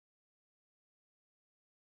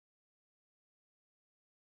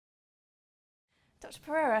Dr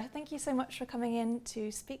Pereira, thank you so much for coming in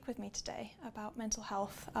to speak with me today about mental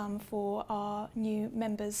health for our new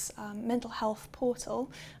members' mental health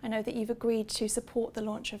portal. I know that you've agreed to support the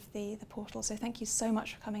launch of the portal, so thank you so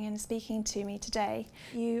much for coming in and speaking to me today.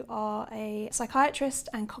 You are a psychiatrist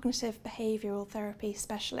and cognitive behavioural therapy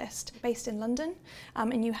specialist based in London,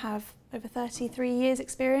 and you have over 33 years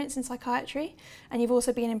experience in psychiatry, and you've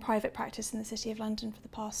also been in private practice in the City of London for the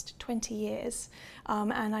past 20 years.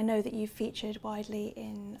 And I know that you've featured widely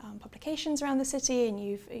in publications around the city, and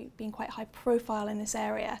you've been quite high profile in this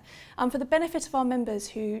area. For the benefit of our members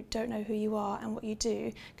who don't know who you are and what you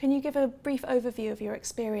do, can you give a brief overview of your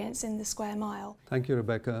experience in the square mile? Thank you,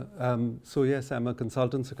 Rebecca. So yes, I'm a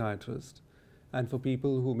consultant psychiatrist. And for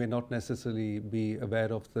people who may not necessarily be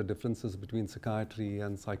aware of the differences between psychiatry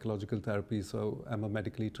and psychological therapy, so I'm a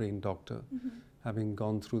medically trained doctor, having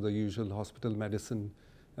gone through the usual hospital medicine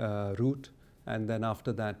route, and then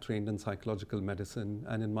after that trained in psychological medicine.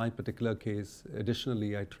 And in my particular case,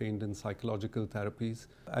 additionally, I trained in psychological therapies.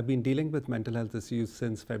 I've been dealing with mental health issues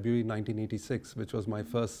since February 1986, which was my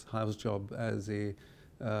first house job as a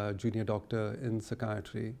junior doctor in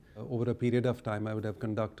psychiatry. Over a period of time, I would have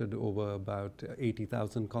conducted over about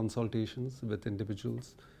 80,000 consultations with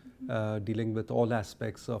individuals, dealing with all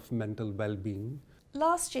aspects of mental well-being.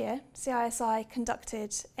 Last year, CISI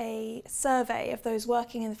conducted a survey of those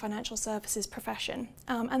working in the financial services profession,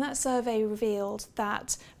 and that survey revealed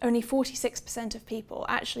that only 46% of people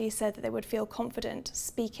actually said that they would feel confident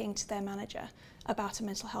speaking to their manager about a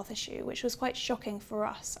mental health issue, which was quite shocking for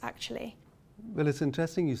us, actually. Well, it's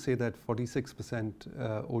interesting you say that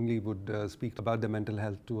 46% only would speak about their mental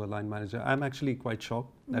health to a line manager. I'm actually quite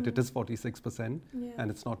shocked that it is 46%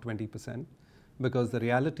 and it's not 20%, because the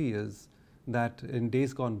reality is that in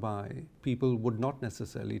days gone by, people would not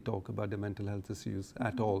necessarily talk about their mental health issues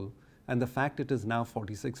at all. And the fact it is now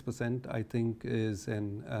 46%, I think, is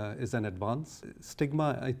an advance.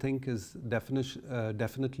 Stigma, I think, is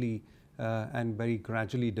definitely and very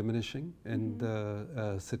gradually diminishing in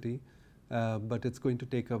the city. But it's going to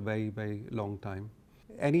take a very, very long time.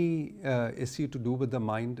 Any issue to do with the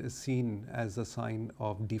mind is seen as a sign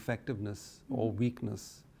of defectiveness or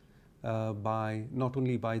weakness not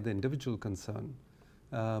only by the individual concerned,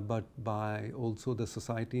 but by also the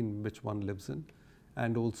society in which one lives in,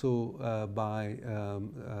 and also by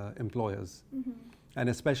employers. And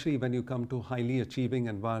especially when you come to highly achieving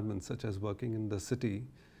environments such as working in the city,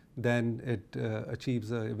 then it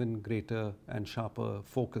achieves an even greater and sharper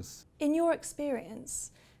focus. In your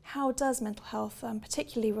experience, how does mental health,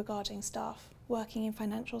 particularly regarding staff working in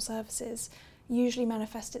financial services, usually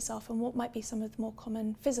manifest itself, and what might be some of the more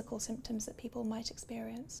common physical symptoms that people might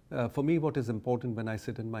experience? For me, what is important when I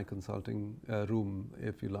sit in my consulting room,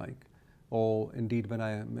 if you like, or indeed when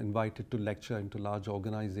I am invited to lecture into large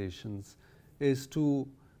organizations, is to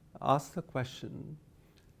ask the question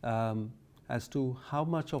as to how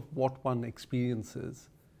much of what one experiences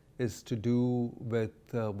is to do with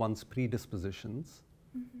one's predispositions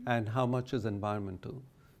and how much is environmental.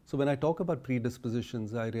 So when I talk about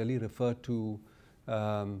predispositions, I really refer to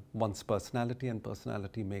one's personality and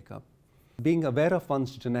personality makeup. Being aware of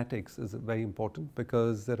one's genetics is very important,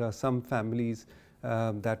 because there are some families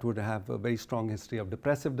that would have a very strong history of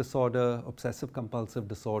depressive disorder, obsessive compulsive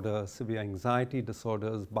disorder, severe anxiety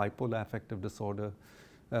disorders, bipolar affective disorder,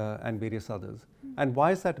 and various others. And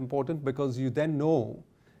why is that important? Because you then know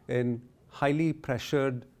in highly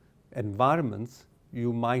pressured environments,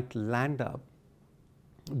 you might land up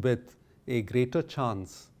with a greater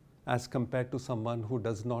chance as compared to someone who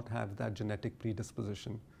does not have that genetic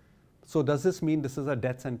predisposition. So does this mean this is a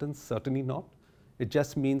death sentence? Certainly not. It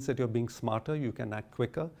just means that you're being smarter, you can act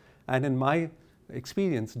quicker. And in my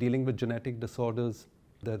experience dealing with genetic disorders,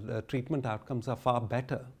 the treatment outcomes are far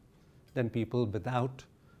better than people without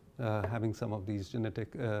having some of these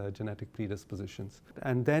genetic predispositions.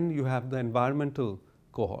 And then you have the environmental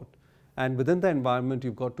cohort. And within the environment,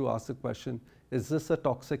 you've got to ask the question, is this a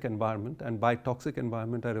toxic environment? And by toxic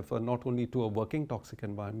environment, I refer not only to a working toxic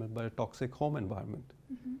environment, but a toxic home environment.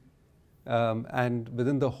 And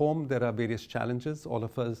within the home, there are various challenges. All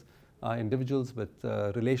of us are individuals with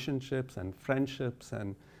relationships and friendships,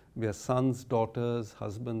 and we are sons, daughters,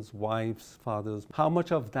 husbands, wives, fathers. How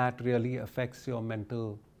much of that really affects your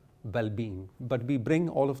mental well-being? But we bring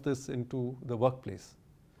all of this into the workplace.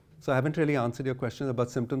 So I haven't really answered your question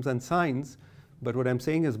about symptoms and signs, but what I'm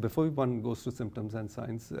saying is before one goes to symptoms and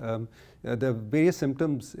signs, there are various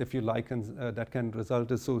symptoms, if you like, and that can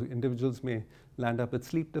result in, so individuals may land up with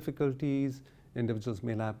sleep difficulties, individuals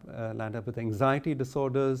may land up with anxiety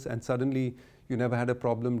disorders, and suddenly you never had a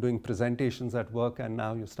problem doing presentations at work, and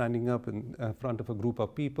now you're standing up in front of a group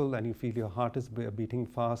of people and you feel your heart is beating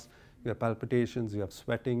fast, you have palpitations, you have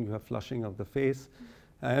sweating, you have flushing of the face,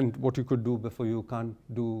 and what you could do before you can't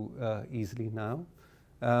do easily now.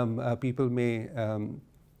 People may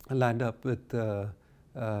land up with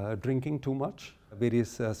drinking too much,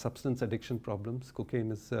 various substance addiction problems.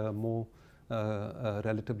 Cocaine is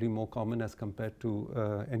relatively more common as compared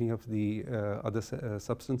to any of the other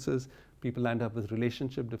substances. People land up with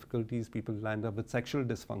relationship difficulties, people land up with sexual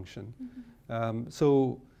dysfunction.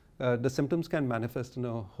 So the symptoms can manifest in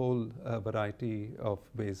a whole variety of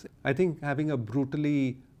ways. I think having a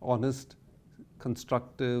brutally honest,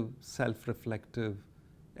 constructive, self-reflective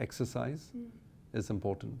exercise is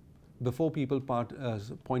important. Before people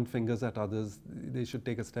point fingers at others, they should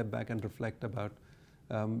take a step back and reflect about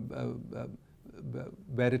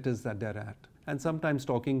where it is that they're at. And sometimes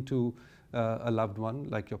talking to a loved one,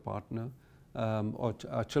 like your partner, or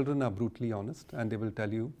our children are brutally honest, and they will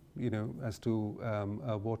tell you, as to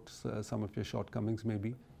what some of your shortcomings may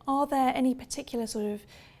be. Are there any particular sort of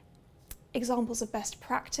examples of best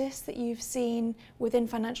practice that you've seen within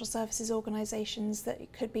financial services organisations that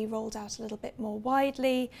could be rolled out a little bit more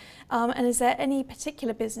widely? And is there any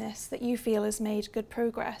particular business that you feel has made good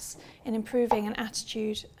progress in improving an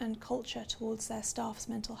attitude and culture towards their staff's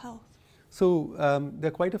mental health? So there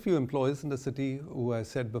are quite a few employers in the city who, I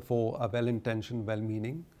said before, are well-intentioned,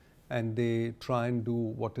 well-meaning, and they try and do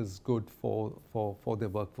what is good for their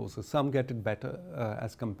workforces. Some get it better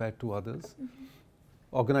as compared to others.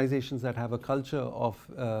 Organizations that have a culture of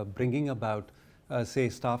bringing about, say,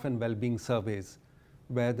 staff and well-being surveys,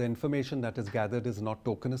 where the information that is gathered is not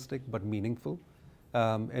tokenistic but meaningful,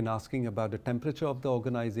 in asking about the temperature of the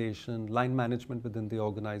organization, line management within the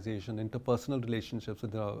organization, interpersonal relationships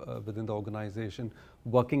within the organization,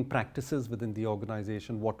 working practices within the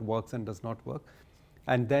organization, what works and does not work,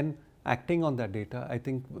 and then acting on that data, I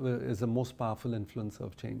think is the most powerful influence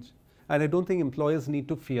of change. And I don't think employers need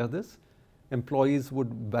to fear this. Employees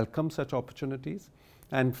would welcome such opportunities,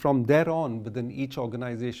 and from there on, within each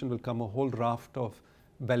organization will come a whole raft of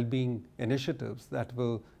well-being initiatives that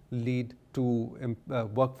will lead to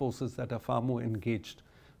workforces that are far more engaged.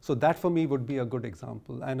 So that for me would be a good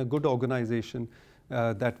example, and a good organization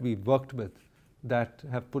that we've worked with that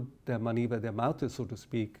have put their money where their mouth is, so to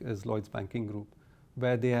speak, is Lloyds Banking Group,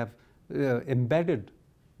 where they have embedded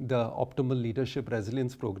the optimal leadership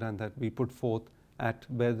resilience program that we put forth, at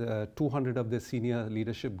where the 200 of their senior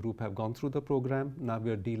leadership group have gone through the program. Now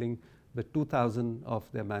we are dealing with 2,000 of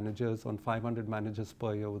their managers on 500 managers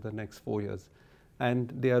per year over the next 4 years.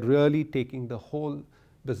 And they are really taking the whole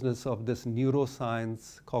business of this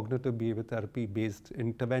neuroscience, cognitive behavior therapy based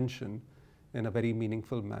intervention in a very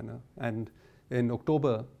meaningful manner. And in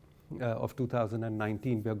October of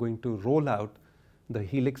 2019, we are going to roll out the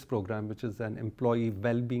Helix program, which is an employee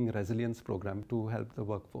well-being resilience program to help the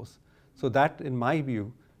workforce. So that, in my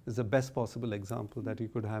view, is the best possible example that you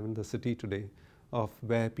could have in the city today of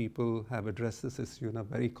where people have addressed this issue in a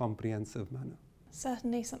very comprehensive manner.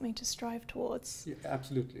 Certainly something to strive towards. Yeah,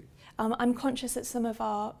 absolutely. I'm conscious that some of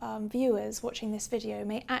our viewers watching this video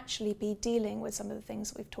may actually be dealing with some of the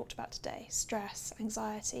things that we've talked about today. Stress,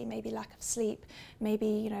 anxiety, maybe lack of sleep,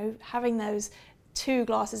 maybe having those 2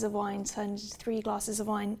 glasses of wine turned into 3 glasses of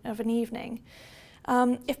wine of an evening.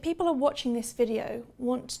 If people are watching this video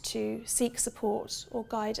want to seek support or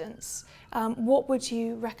guidance, what would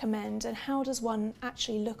you recommend, and how does one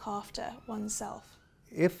actually look after oneself?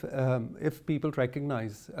 If people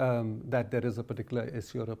recognize that there is a particular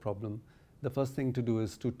issue or a problem, the first thing to do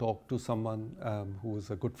is to talk to someone who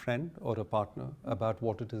is a good friend or a partner about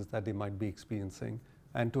what it is that they might be experiencing,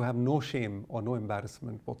 and to have no shame or no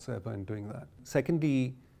embarrassment whatsoever in doing that.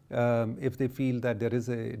 Secondly, if they feel that there is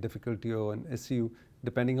a difficulty or an issue,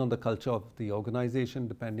 depending on the culture of the organization,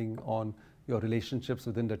 depending on your relationships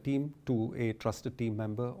within the team, to a trusted team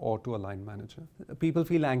member or to a line manager. People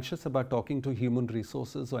feel anxious about talking to human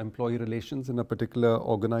resources or employee relations in a particular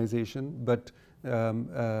organization, but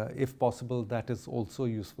if possible, that is also a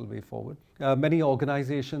useful way forward. Many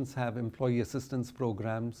organizations have employee assistance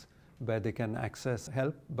programs where they can access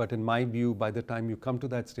help, but in my view, by the time you come to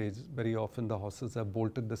that stage, very often the horses have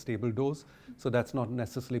bolted the stable doors, so that's not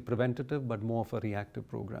necessarily preventative, but more of a reactive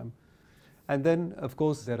program. And then, of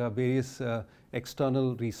course, there are various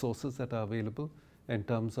external resources that are available in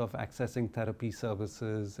terms of accessing therapy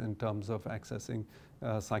services, in terms of accessing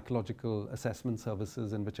psychological assessment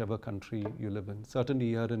services in whichever country you live in. Certainly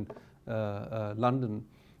here in London,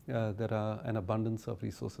 there are an abundance of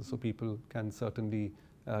resources, so people can certainly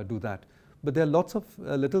do that. But there are lots of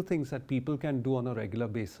little things that people can do on a regular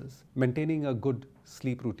basis. Maintaining a good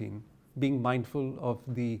sleep routine, being mindful of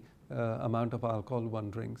the amount of alcohol one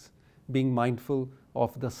drinks, being mindful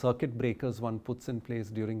of the circuit breakers one puts in place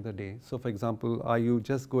during the day. So for example, are you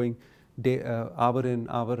just going hour in,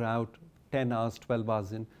 hour out, 10 hours, 12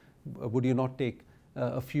 hours in? Would you not take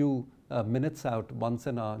a few minutes out once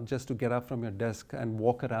an hour just to get up from your desk and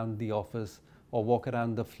walk around the office or walk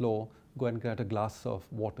around the floor, go and get a glass of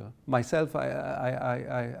water? Myself,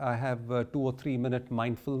 I have 2 or 3 minute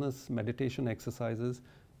mindfulness meditation exercises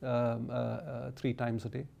 3 times a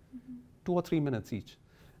day, 2 or 3 minutes each.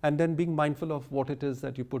 And then being mindful of what it is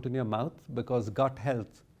that you put in your mouth, because gut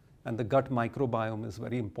health and the gut microbiome is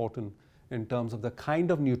very important in terms of the kind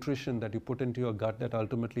of nutrition that you put into your gut that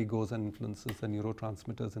ultimately goes and influences the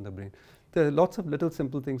neurotransmitters in the brain. There are lots of little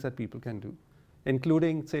simple things that people can do,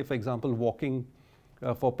 including, say, for example, walking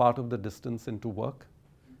for part of the distance into work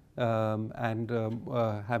and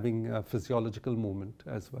having physiological movement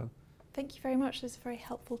as well. Thank you very much. Those are very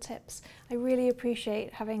helpful tips. I really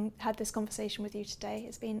appreciate having had this conversation with you today.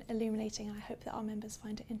 It's been illuminating, and I hope that our members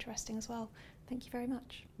find it interesting as well. Thank you very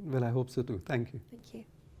much. Well, I hope so too. Thank you. Thank you.